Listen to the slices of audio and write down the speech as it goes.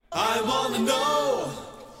I wanna know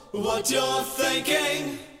what you're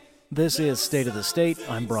thinking. This is State of the State.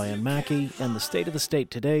 I'm Brian Mackey, and the State of the State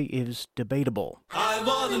today is debatable. I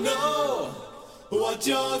wanna know what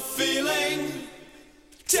you're feeling.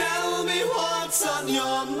 Tell me what's on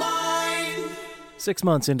your mind. 6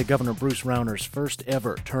 months into Governor Bruce Rauner's first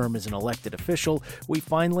ever term as an elected official, we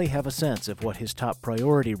finally have a sense of what his top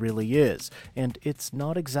priority really is, and it's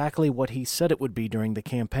not exactly what he said it would be during the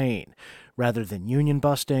campaign. Rather than union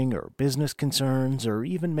busting or business concerns or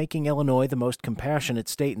even making Illinois the most compassionate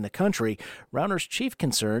state in the country, Rauner's chief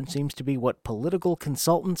concern seems to be what political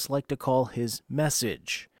consultants like to call his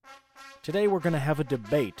message. Today we're going to have a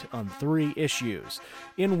debate on 3 issues.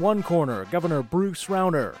 In one corner, Governor Bruce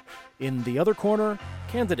Rauner. In the other corner,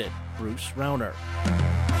 candidate Bruce Rauner.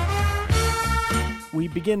 We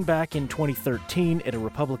begin back in 2013 at a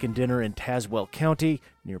Republican dinner in Tazewell County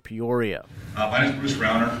near Peoria. My name is Bruce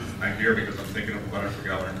Rauner. I'm here because I'm thinking of running for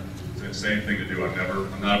governor. It's the insane thing to do.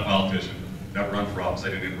 I'm not a politician. Never run for office. I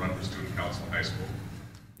didn't even run for student council in high school.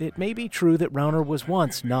 It may be true that Rauner was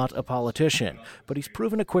once not a politician, but he's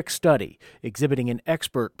proven a quick study, exhibiting an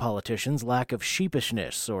expert politician's lack of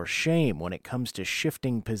sheepishness or shame when it comes to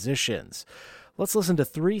shifting positions. Let's listen to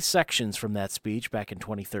 3 sections from that speech back in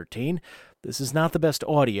 2013. This is not the best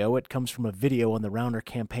audio. It comes from a video on the Rauner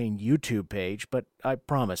campaign YouTube page, but I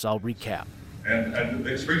promise I'll recap. And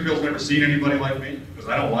Springfield's never seen anybody like me, because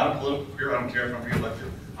I don't want a political career. I don't care if I'm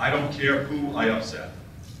reelected. I don't care who I upset.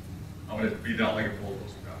 I'm going to be down like a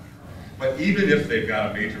bulldozer. But even if they've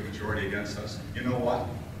got a major majority against us, you know what?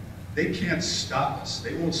 They can't stop us.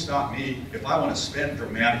 They won't stop me if I want to spend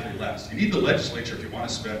dramatically less. You need the legislature if you want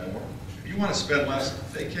to spend more. If you want to spend less,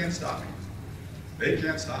 they can't stop me. They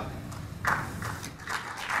can't stop me.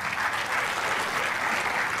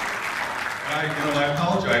 I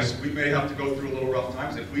apologize. We may have to go through a little rough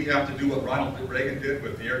times. If we have to do what Ronald Reagan did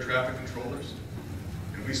with the air traffic controllers,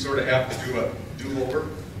 and we sort of have to do a do-over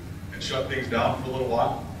and shut things down for a little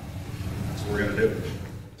while, that's what we're going to do.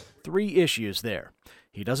 3 issues there.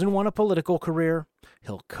 He doesn't want a political career,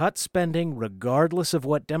 he'll cut spending regardless of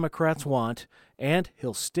what Democrats want, and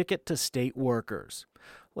he'll stick it to state workers.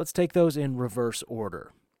 Let's take those in reverse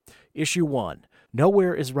order. Issue 1.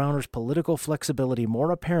 Nowhere is Rauner's political flexibility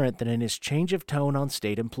more apparent than in his change of tone on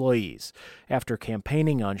state employees. After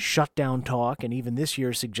campaigning on shutdown talk and even this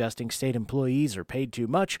year suggesting state employees are paid too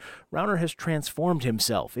much, Rauner has transformed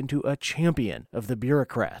himself into a champion of the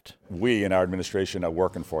bureaucrat. We in our administration are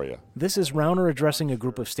working for you. This is Rauner addressing a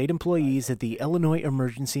group of state employees at the Illinois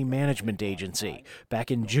Emergency Management Agency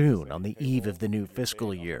back in June on the eve of the new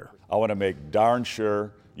fiscal year. I want to make darn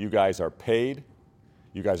sure you guys are paid.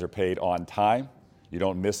 You guys are paid on time. You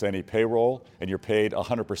don't miss any payroll, and you're paid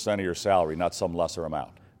 100% of your salary, not some lesser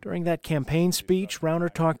amount. During that campaign speech,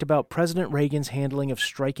 Rauner talked about President Reagan's handling of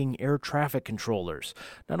striking air traffic controllers.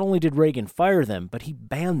 Not only did Reagan fire them, but he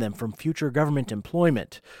banned them from future government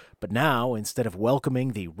employment. But now, instead of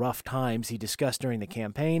welcoming the rough times he discussed during the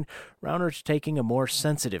campaign, Rauner's taking a more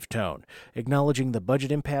sensitive tone, acknowledging the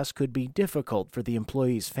budget impasse could be difficult for the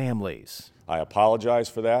employees' families. I apologize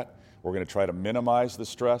for that. We're going to try to minimize the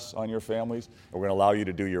stress on your families, and we're going to allow you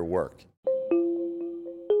to do your work.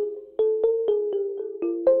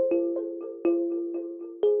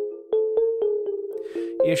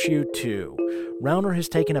 Issue 2. Rauner has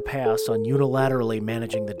taken a pass on unilaterally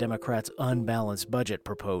managing the Democrats' unbalanced budget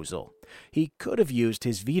proposal. He could have used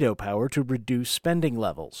his veto power to reduce spending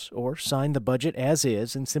levels, or signed the budget as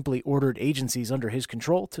is and simply ordered agencies under his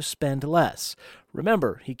control to spend less.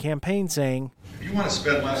 Remember, he campaigned saying, If you want to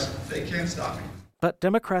spend less, they can't stop me. But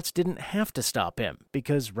Democrats didn't have to stop him,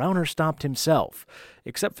 because Rauner stopped himself.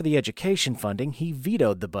 Except for the education funding, he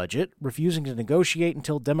vetoed the budget, refusing to negotiate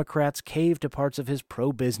until Democrats caved to parts of his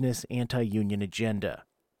pro-business, anti-union agenda.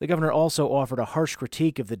 The governor also offered a harsh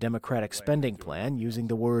critique of the Democratic spending plan, using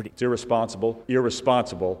the word It's irresponsible,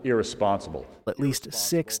 irresponsible, irresponsible. at least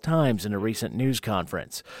 6 times in a recent news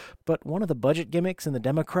conference. But one of the budget gimmicks in the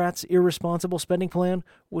Democrats' irresponsible spending plan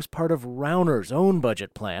was part of Rauner's own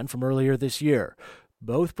budget plan from earlier this year.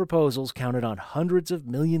 Both proposals counted on hundreds of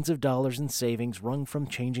millions of dollars in savings wrung from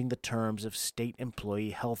changing the terms of state employee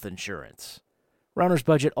health insurance. Rauner's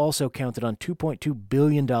budget also counted on $2.2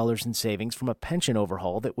 billion in savings from a pension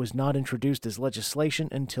overhaul that was not introduced as legislation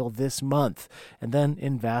until this month, and then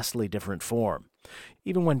in vastly different form.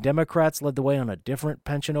 Even when Democrats led the way on a different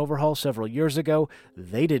pension overhaul several years ago,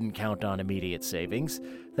 they didn't count on immediate savings.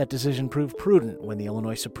 That decision proved prudent when the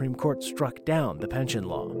Illinois Supreme Court struck down the pension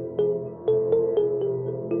law.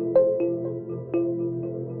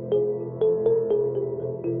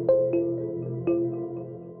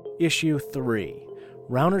 Issue 3.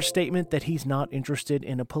 Rauner's statement that he's not interested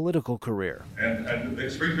in a political career. And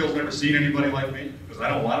Springfield's never seen anybody like me, because I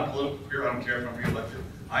don't want a political career. I don't care if I'm reelected.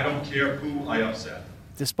 I don't care who I upset.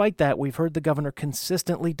 Despite that, we've heard the governor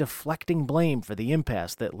consistently deflecting blame for the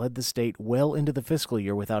impasse that led the state well into the fiscal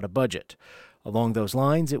year without a budget. Along those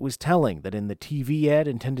lines, it was telling that in the TV ad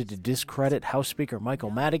intended to discredit House Speaker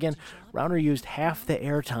Michael Madigan, Rauner used half the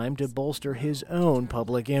airtime to bolster his own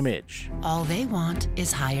public image. All they want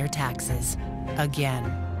is higher taxes.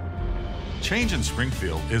 Again. Change in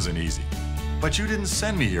Springfield isn't easy, but you didn't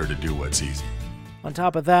send me here to do what's easy. On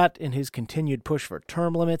top of that, in his continued push for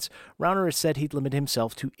term limits, Rauner has said he'd limit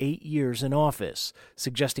himself to 8 years in office,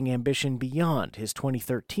 suggesting ambition beyond his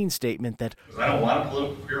 2013 statement that, I don't want a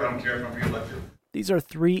political career. I don't care if I'm reelected. These are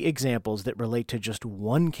 3 examples that relate to just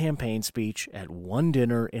one campaign speech at one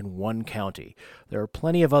dinner in one county. There are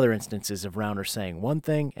plenty of other instances of Rauner saying one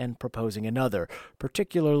thing and proposing another,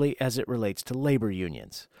 particularly as it relates to labor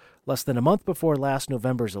unions. Less than a month before last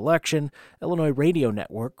November's election, Illinois Radio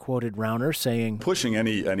Network quoted Rauner saying, "Pushing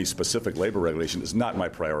any specific labor regulation is not my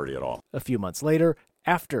priority at all." A few months later,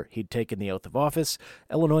 after he'd taken the oath of office,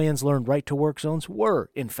 Illinoisans learned right-to-work zones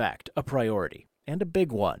were, in fact, a priority, and a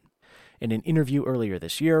big one. In an interview earlier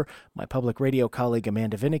this year, my public radio colleague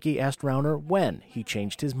Amanda Vinicky asked Rauner when he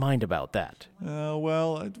changed his mind about that.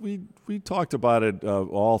 We talked about it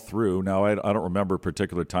all through. Now, I don't remember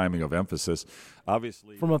particular timing of emphasis.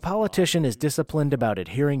 Obviously, from a politician as disciplined about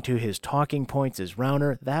adhering to his talking points as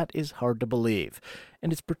Rauner, that is hard to believe.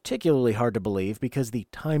 And it's particularly hard to believe because the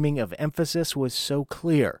timing of emphasis was so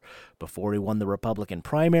clear. Before he won the Republican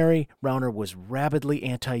primary, Rauner was rabidly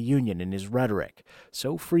anti-union in his rhetoric,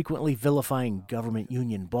 so frequently vilifying government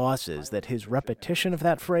union bosses that his repetition of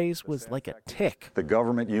that phrase was like a tick. The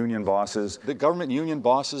government union bosses of the government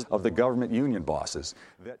union bosses.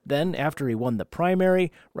 Then, after he won the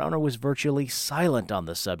primary, Rauner was virtually silent on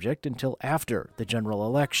the subject until after the general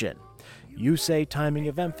election. You say timing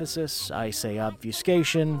of emphasis, I say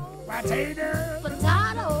obfuscation. Potato,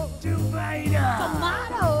 potato,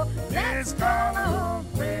 tomato, let's go.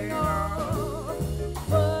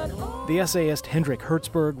 The essayist Hendrik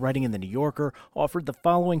Hertzberg, writing in The New Yorker, offered the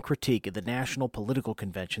following critique of the national political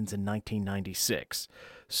conventions in 1996.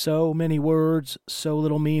 So many words, so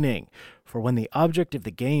little meaning. For when the object of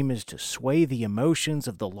the game is to sway the emotions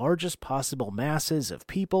of the largest possible masses of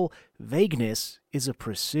people, vagueness is a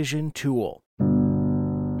precision tool.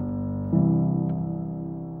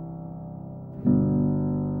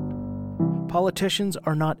 Politicians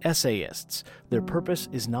are not essayists. Their purpose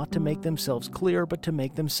is not to make themselves clear, but to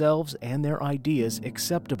make themselves and their ideas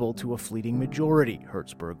acceptable to a fleeting majority,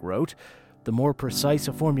 Hertzberg wrote. The more precise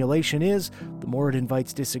a formulation is, the more it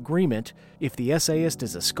invites disagreement. If the essayist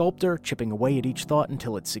is a sculptor, chipping away at each thought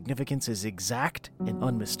until its significance is exact and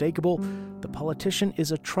unmistakable, the politician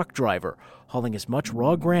is a truck driver, hauling as much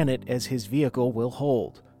raw granite as his vehicle will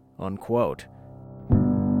hold. Unquote.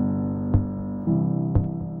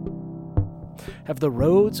 Have the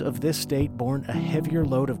roads of this state borne a heavier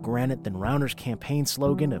load of granite than Rauner's campaign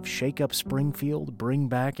slogan of "Shake up Springfield, bring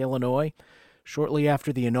back Illinois"? Shortly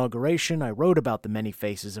after the inauguration, I wrote about the many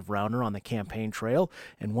faces of Rauner on the campaign trail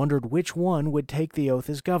and wondered which one would take the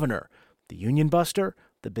oath as governor. The union buster?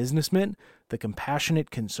 The businessman? The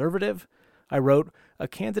compassionate conservative? I wrote, a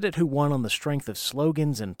candidate who won on the strength of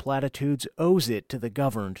slogans and platitudes owes it to the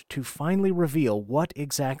governed to finally reveal what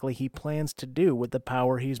exactly he plans to do with the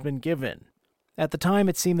power he's been given. At the time,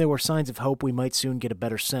 it seemed there were signs of hope we might soon get a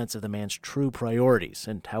better sense of the man's true priorities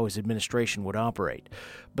and how his administration would operate.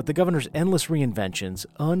 But the governor's endless reinventions,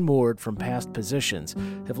 unmoored from past positions,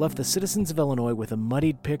 have left the citizens of Illinois with a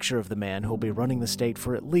muddied picture of the man who'll be running the state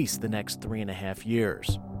for at least the next 3.5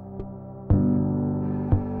 years.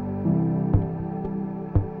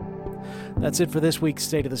 That's it for this week's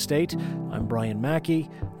State of the State. I'm Brian Mackey.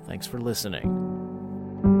 Thanks for listening.